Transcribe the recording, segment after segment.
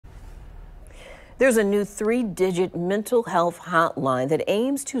There's a new 3-digit mental health hotline that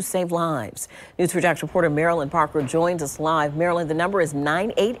aims to save lives. News4Jax reporter Marilyn Parker joins us live. Marilyn, the number is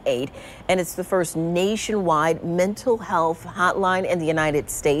 988, and it's the first nationwide mental health hotline in the United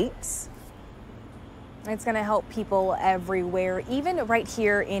States. It's going to help people everywhere, even right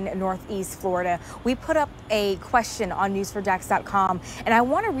here in Northeast Florida. We put up a question on news4jax.com, and I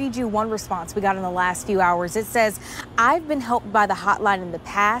want to read you one response we got in the last few hours. It says, "I've been helped by the hotline in the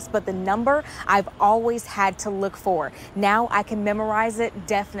past, but the number I've always had to look for. Now I can memorize it.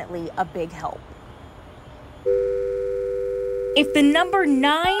 Definitely a big help." If the number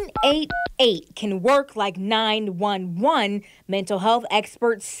 988 can work like 911, mental health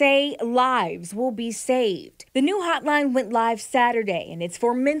experts say lives will be saved. The new hotline went live Saturday, and it's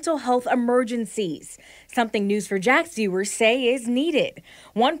for mental health emergencies, something News4Jax viewers say is needed.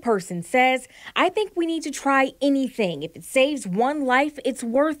 One person says, "I think we need to try anything. If it saves one life, it's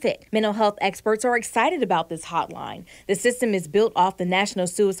worth it." Mental health experts are excited about this hotline. The system is built off the National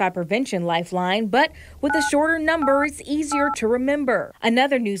Suicide Prevention Lifeline, but with a shorter number, it's easier to remember.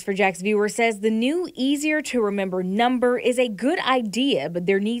 Another News4Jax viewer says the new easier to remember number is a good idea, but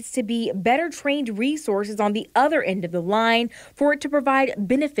there needs to be better trained resources on the other end of the line for it to provide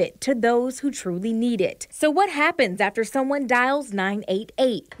benefit to those who truly need it. So what happens after someone dials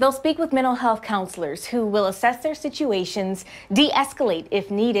 988? They'll speak with mental health counselors who will assess their situations, de-escalate if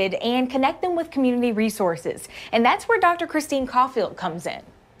needed, and connect them with community resources. And that's where Dr. Christine Caulfield comes in.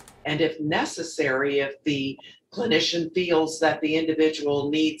 And if necessary, if the clinician feels that the individual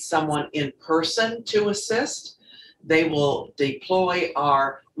needs someone in person to assist, they will deploy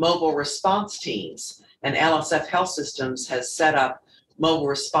our mobile response teams. And LSF Health Systems has set up mobile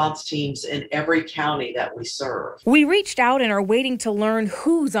response teams in every county that we serve. We reached out and are waiting to learn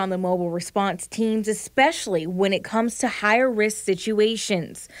who's on the mobile response teams, especially when it comes to higher risk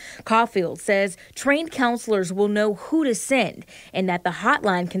situations. Caulfield says trained counselors will know who to send and that the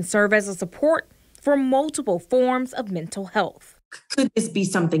hotline can serve as a support for multiple forms of mental health. Could this be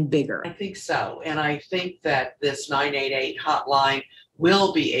something bigger? I think so. And I think that this 988 hotline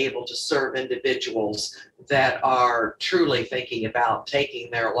will be able to serve individuals that are truly thinking about taking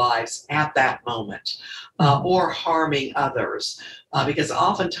their lives at that moment or harming others. Because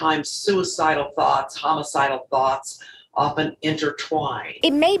oftentimes suicidal thoughts, homicidal thoughts often intertwine.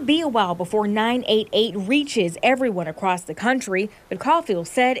 It may be a while before 988 reaches everyone across the country, but Caulfield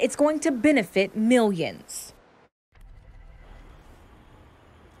said it's going to benefit millions.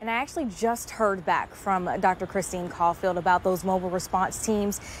 And I actually just heard back from Dr. Christine Caulfield about those mobile response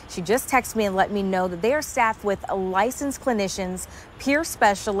teams. She just texted me and let me know that they are staffed with licensed clinicians, peer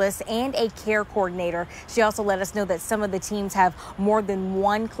specialists, and a care coordinator. She also let us know that some of the teams have more than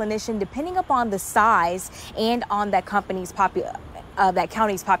one clinician, depending upon the size and on that company's that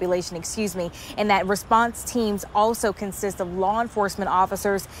county's population, and that response teams also consist of law enforcement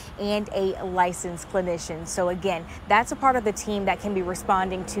officers and a licensed clinician. So again, that's a part of the team that can be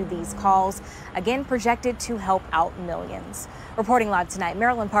responding to these calls, again projected to help out millions. Reporting live tonight,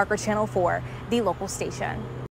 Marilyn Parker, Channel 4, the local station.